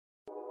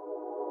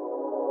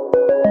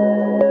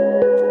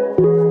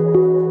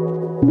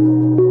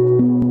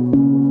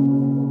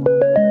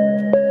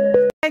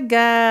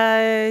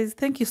guys,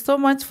 thank you so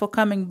much for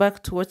coming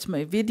back to watch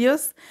my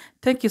videos.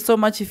 Thank you so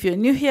much. If you're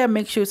new here,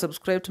 make sure you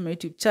subscribe to my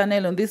YouTube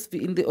channel. On this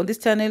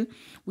channel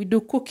we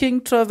do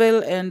cooking,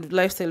 travel and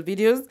lifestyle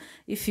videos.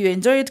 If you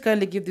enjoy it,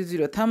 kindly give this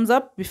video a thumbs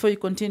up before you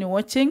continue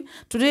watching.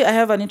 Today I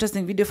have an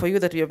interesting video for you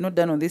that we have not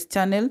done on this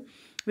channel.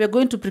 We are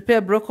going to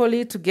prepare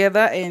broccoli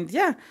together, and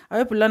yeah, I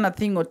hope you learn a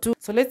thing or two.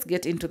 So let's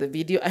get into the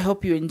video. I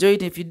hope you enjoy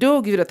it. If you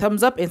do, give it a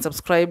thumbs up and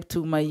subscribe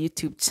to my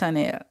YouTube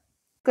channel.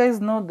 You guys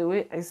know the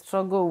way I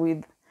struggle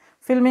with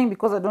filming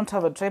because I don't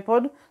have a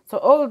tripod. So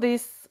all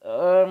this,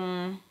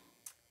 the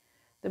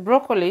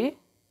broccoli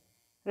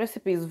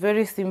recipe is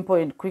very simple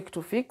and quick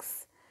to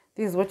fix.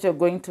 This is what you're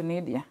going to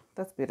need. Yeah,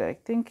 that's better. I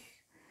think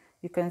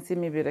you can see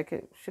me better.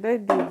 Okay, should I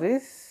do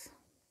this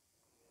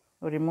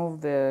or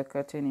remove the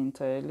curtain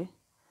entirely?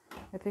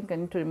 I think I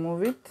need to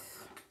remove it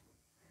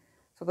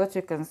so that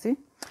you can see.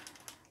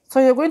 So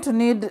you're going to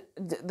need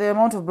the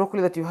amount of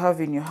broccoli that you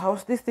have in your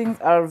house. These things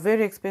are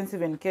very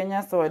expensive in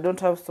Kenya, so I don't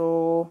have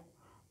so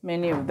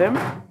many of them.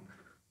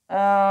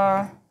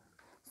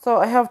 So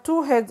I have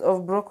 2 heads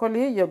of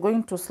broccoli. You're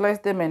going to slice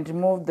them and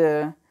remove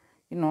the,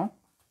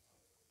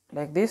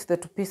 like this, the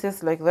 2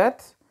 pieces like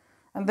that.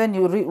 And then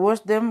you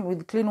wash them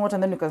with clean water,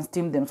 and then you can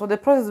steam them. So the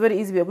process is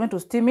very easy. We're going to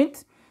steam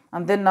it,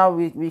 and then now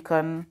we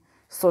can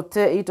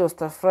saute it or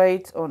stir fry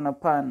it on a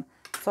pan.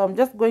 So I'm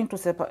just going to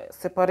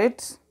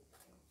separate.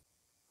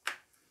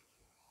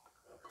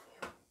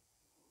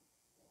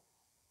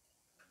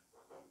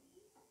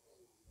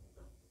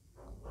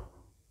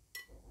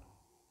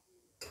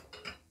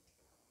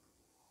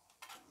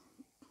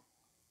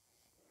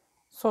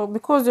 So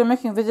because you're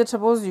making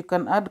vegetables, you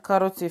can add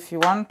carrots if you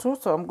want to.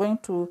 So I'm going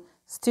to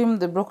steam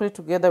the broccoli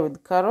together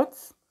with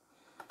carrots.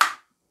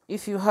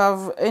 If you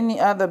have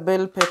any other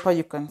bell pepper,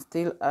 you can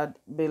still add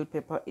bell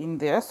pepper in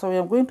there. So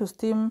I'm going to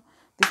steam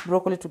this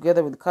broccoli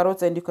together with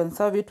carrots, and you can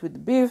serve it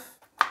with beef.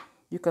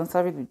 You can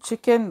serve it with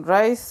chicken,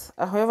 rice,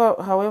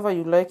 however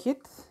you like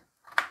it.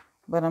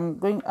 But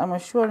I'm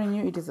assuring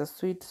you it is a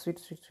sweet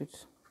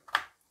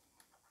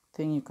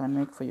thing you can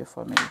make for your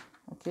family.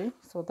 Okay,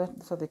 so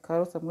these are the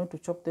carrots. I'm going to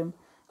chop them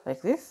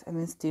like this and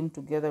then steam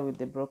together with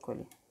the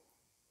broccoli.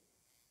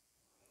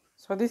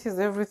 So this is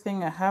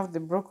everything. I have the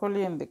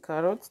broccoli and the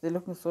carrots. They're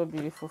looking so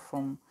beautiful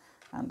from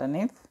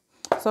underneath.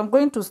 So I'm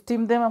going to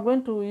steam them. I'm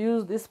going to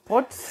use this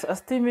pot, a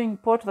steaming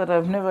pot that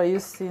I've never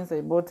used since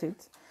I bought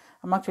it.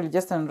 I'm actually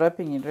just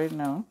unwrapping it right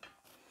now.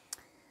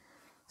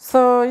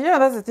 So yeah,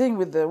 that's the thing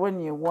with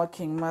when you're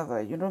working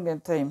mother, you don't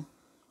get time.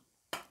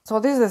 So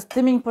this is a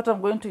steaming pot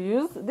I'm going to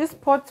use. These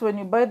pots, when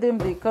you buy them,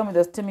 they come with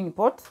a steaming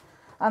pot.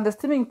 And the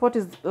steaming pot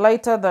is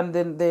lighter than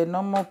the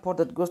normal pot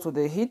that goes to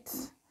the heat.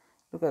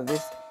 Look at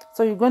this.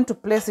 So you're going to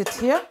place it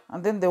here,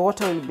 and then the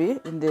water will be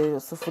in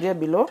the sufuria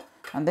below,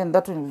 and then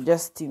that one will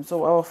just steam.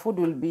 So our food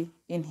will be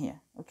in here,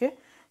 okay?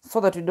 So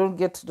that you don't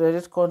get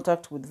direct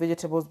contact with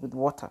vegetables with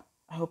water.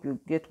 I hope you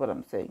get what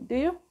I'm saying. Do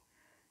you?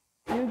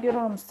 Do you get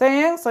what I'm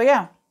saying? So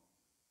yeah.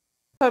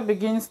 Water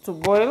begins to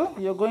boil.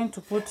 You're going to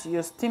put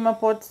your steamer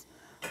pot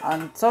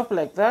on top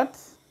like that,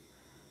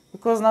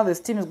 because now the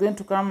steam is going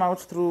to come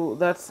out through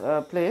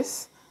that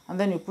place, and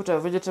then you put our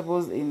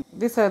vegetables in.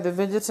 These are the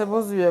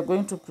vegetables we are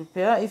going to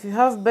prepare. If you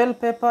have bell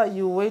pepper,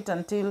 you wait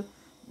until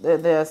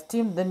they are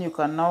steamed, then you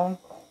can now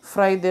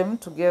fry them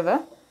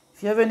together.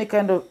 If you have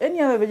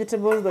any other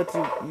vegetables that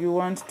you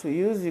want to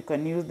use, you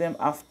can use them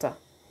after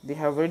they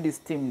have already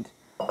steamed.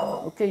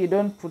 Okay, you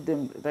don't put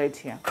them right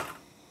here.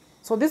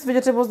 So these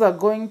vegetables are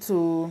going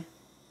to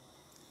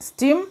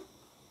steam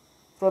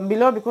from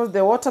below because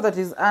the water that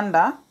is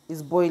under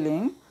is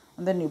boiling,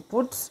 and then you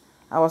put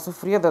our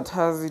sufuria that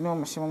has,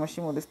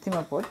 mashimo, the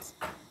steamer pot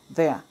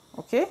there,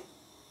 okay?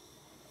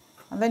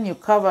 And then you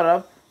cover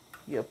up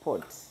your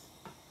pot.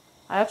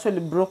 I actually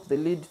broke the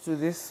lid to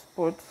this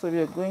pot, so we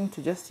are going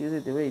to just use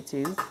it the way it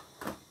is.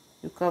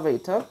 You cover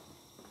it up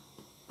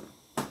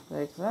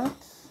like that,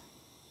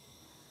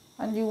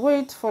 and you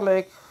wait for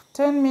like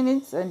 10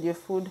 minutes and your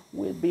food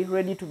will be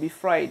ready to be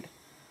fried,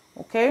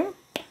 okay?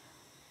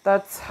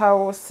 That's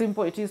how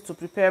simple it is to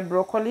prepare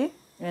broccoli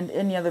and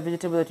any other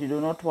vegetable that you do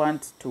not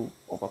want to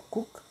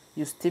overcook.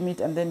 You steam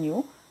it and then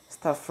you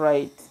stir fry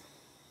it.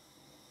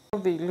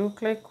 They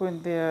look like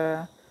when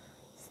they're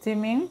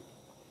steaming.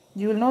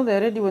 You will know they're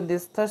ready when they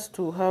start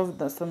to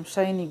have some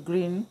shiny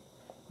green,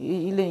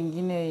 like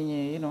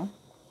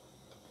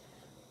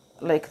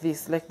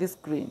this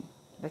green,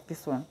 like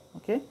this one,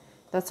 okay?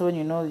 That's when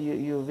you know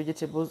your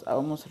vegetables are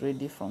almost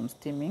ready from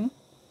steaming.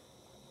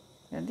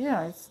 And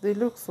yeah, they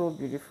look so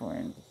beautiful,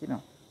 and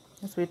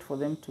let's wait for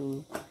them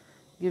to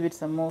give it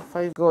some more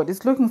 5. God,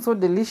 it's looking so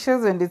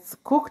delicious, and it's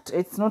cooked.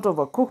 It's not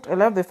overcooked. I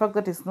love the fact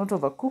that it's not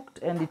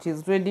overcooked and it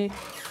is ready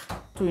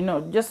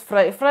to, just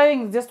fry.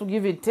 Frying is just to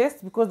give it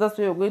taste, because that's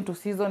where you're going to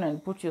season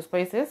and put your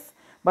spices.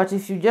 But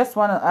if you just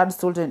want to add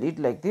salt and eat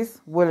like this,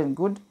 well and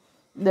good.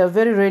 They're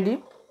very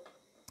ready.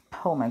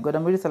 Oh my God,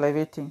 I'm really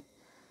salivating.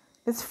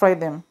 Let's fry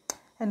them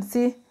and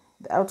see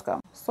the outcome.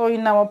 So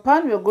in our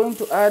pan, we're going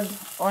to add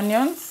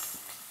onions.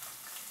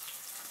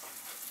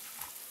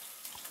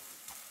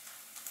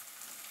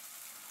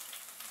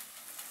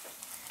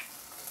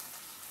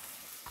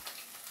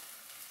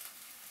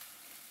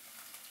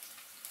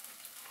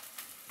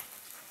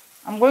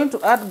 I'm going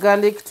to add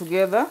garlic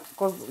together,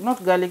 because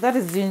not garlic, that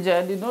is ginger.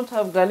 I did not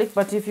have garlic,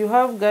 but if you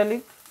have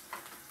garlic,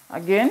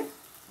 again,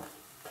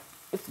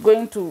 it's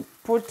going to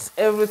put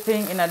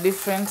everything in a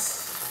different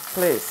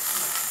place.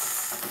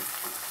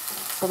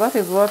 So that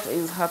is what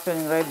is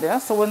happening right there.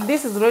 So when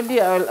this is ready,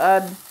 I will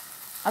add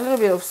a little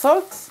bit of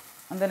salt,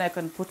 and then I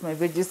can put my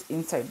veggies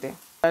inside there.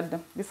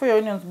 And before your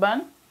onions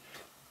burn,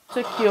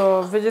 take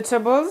your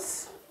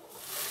vegetables,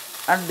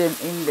 add them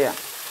in there.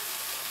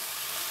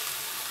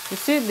 You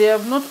see, they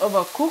have not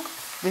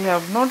overcooked. They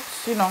have not,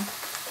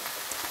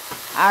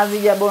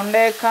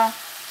 hazijabondeka.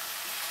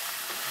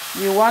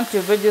 You want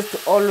your veggies to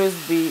always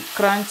be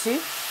crunchy,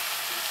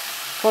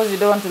 because you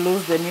don't want to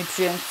lose the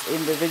nutrients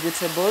in the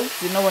vegetables.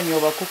 When you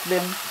overcook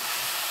them,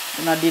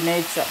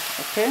 denature,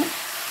 okay?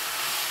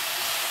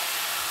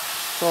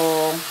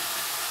 So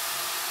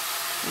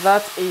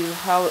that is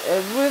how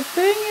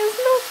everything is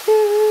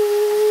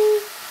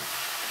looking.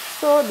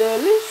 So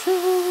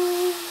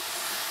delicious.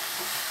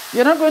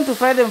 You're not going to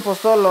fry them for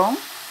so long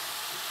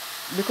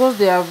because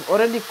they have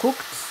already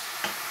cooked.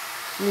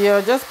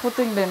 You're just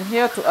putting them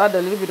here to add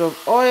a little bit of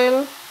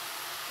oil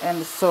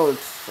and salt,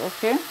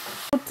 okay?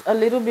 Put a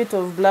little bit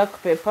of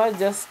black pepper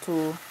just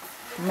to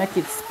make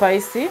it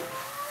spicy.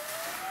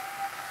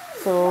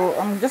 So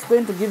I'm just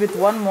going to give it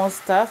one more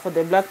stir for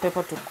the black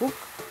pepper to cook,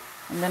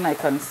 and then I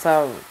can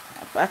serve.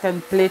 I can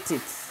plate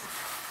it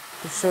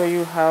to show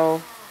you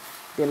how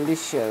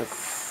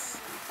delicious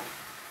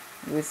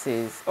this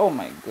is. Oh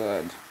my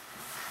God.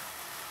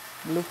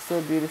 It looks so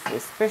beautiful,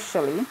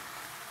 especially.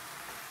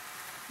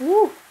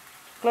 Woo!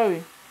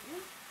 Chloe,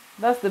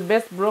 that's the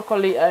best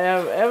broccoli I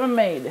have ever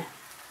made.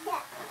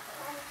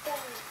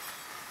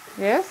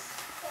 Yes?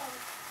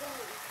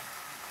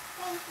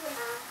 Thank you,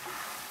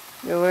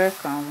 Mom. You're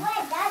welcome.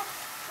 Where does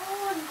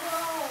food go?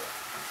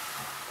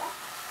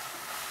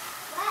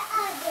 Where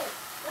are they?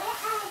 Where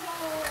are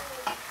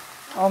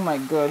they? Oh my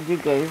God, you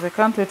guys, I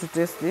can't wait to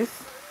taste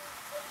this.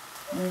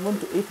 I'm going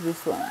to eat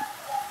this one.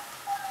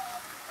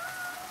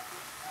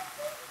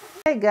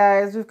 Hey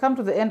guys, we've come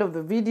to the end of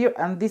the video,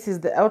 and this is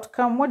the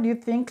outcome. What do you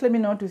think? Let me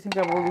know what you think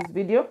about this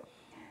video.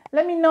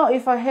 Let me know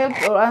if I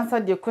helped or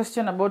answered your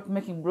question about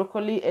making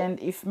broccoli, and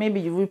if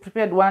maybe you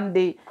prepared one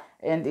day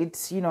and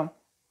it's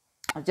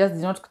just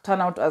did not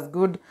turn out as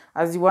good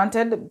as you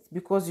wanted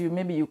because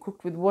maybe you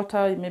cooked with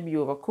water, maybe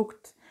you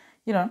overcooked.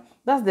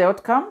 That's the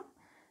outcome.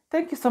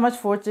 Thank you so much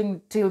for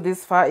watching till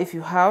this far. If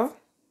you have,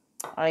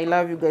 I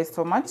love you guys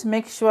so much.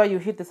 Make sure you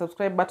hit the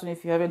subscribe button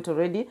if you haven't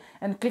already,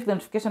 and click the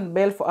notification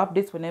bell for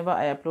updates whenever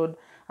I upload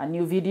a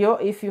new video.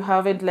 If you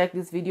haven't liked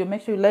this video,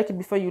 make sure you like it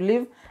before you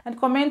leave, and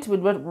comment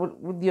with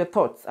your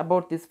thoughts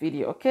about this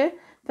video, okay?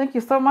 Thank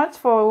you so much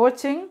for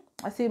watching.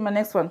 I'll see you in my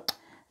next one.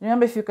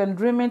 Remember, if you can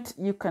dream it,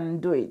 you can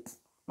do it.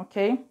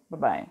 Okay?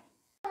 Bye-bye.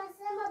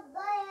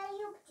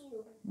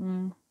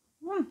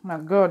 My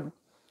God.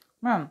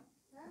 Man,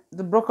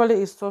 the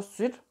broccoli is so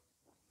sweet.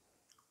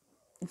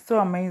 It's so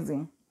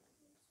amazing.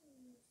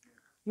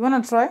 You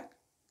want to try?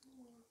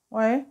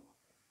 Why?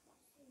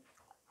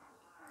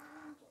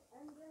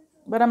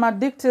 But I'm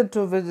addicted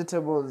to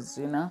vegetables,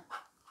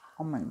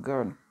 Oh my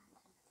God.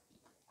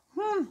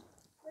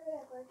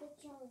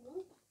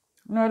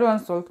 No, I don't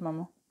want salt,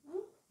 Mama.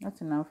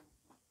 That's enough.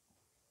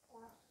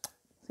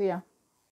 See ya.